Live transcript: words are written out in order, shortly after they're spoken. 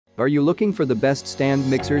Are you looking for the best stand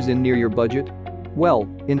mixers in near your budget? Well,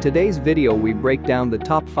 in today's video we break down the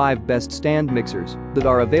top 5 best stand mixers that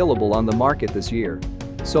are available on the market this year.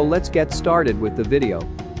 So let's get started with the video.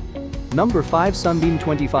 Number 5, Sunbeam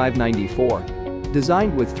 2594.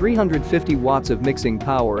 Designed with 350 watts of mixing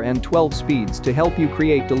power and 12 speeds to help you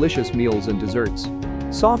create delicious meals and desserts.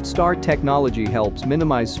 Soft start technology helps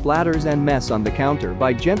minimize splatters and mess on the counter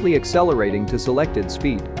by gently accelerating to selected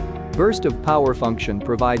speed. Burst of power function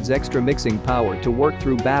provides extra mixing power to work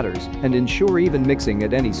through batters and ensure even mixing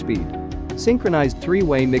at any speed. Synchronized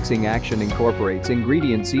 3-way mixing action incorporates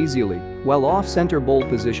ingredients easily, while off-center bowl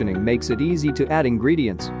positioning makes it easy to add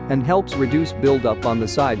ingredients and helps reduce buildup on the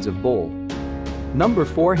sides of bowl. Number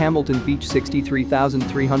 4, Hamilton Beach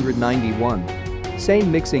 63391. Same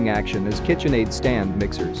mixing action as KitchenAid stand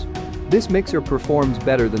mixers. This mixer performs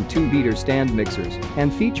better than 2-beater stand mixers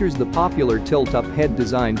and features the popular tilt-up head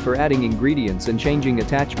design for adding ingredients and changing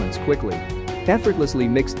attachments quickly. Effortlessly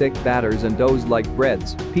mix thick batters and doughs like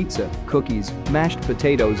breads, pizza, cookies, mashed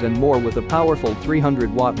potatoes and more with a powerful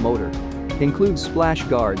 300-watt motor. Includes splash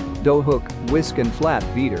guard, dough hook, whisk and flat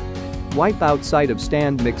beater. Wipe outside of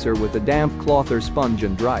stand mixer with a damp cloth or sponge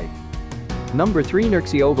and dry. Number 3,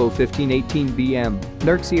 Nurxiovo 1518BM.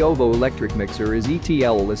 Nurxiovo electric mixer is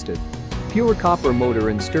ETL listed. Pure copper motor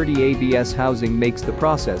and sturdy ABS housing makes the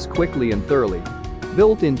process quickly and thoroughly.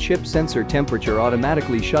 Built-in chip sensor temperature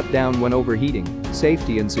automatically shut down when overheating,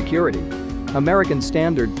 safety and security. American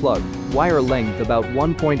standard plug, wire length about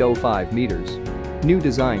 1.05 meters. New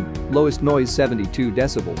design, lowest noise 72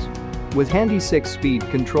 decibels. With handy 6-speed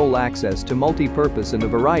control access to multi-purpose and a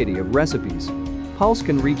variety of recipes. Pulse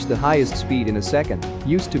can reach the highest speed in a second,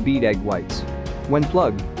 used to beat egg whites. When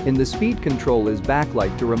plugged in, the speed control is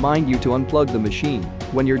backlight to remind you to unplug the machine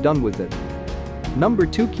when you're done with it. Number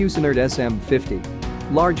 2, Cuisinart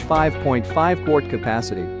SM50. Large 5.5 quart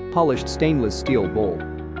capacity, polished stainless steel bowl.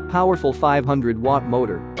 Powerful 500-watt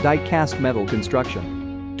motor, die-cast metal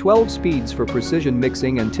construction. 12 speeds for precision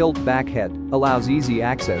mixing and tilt-back head allows easy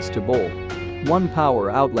access to bowl. 1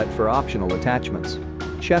 power outlet for optional attachments.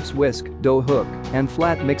 Chef's whisk, dough hook, and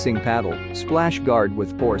flat mixing paddle, splash guard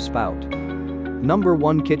with pour spout. Number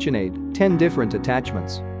 1, KitchenAid, 10 different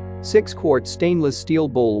attachments. 6-quart stainless steel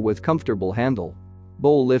bowl with comfortable handle.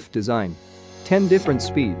 Bowl lift design. 10 different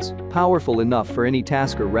speeds, powerful enough for any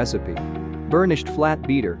task or recipe. Burnished flat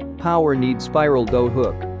beater, power needs spiral dough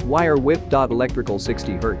hook, wire whip. Electrical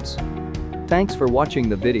 60 Hz. Thanks for watching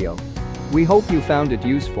the video. We hope you found it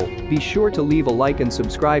useful. Be sure to leave a like and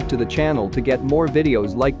subscribe to the channel to get more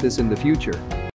videos like this in the future.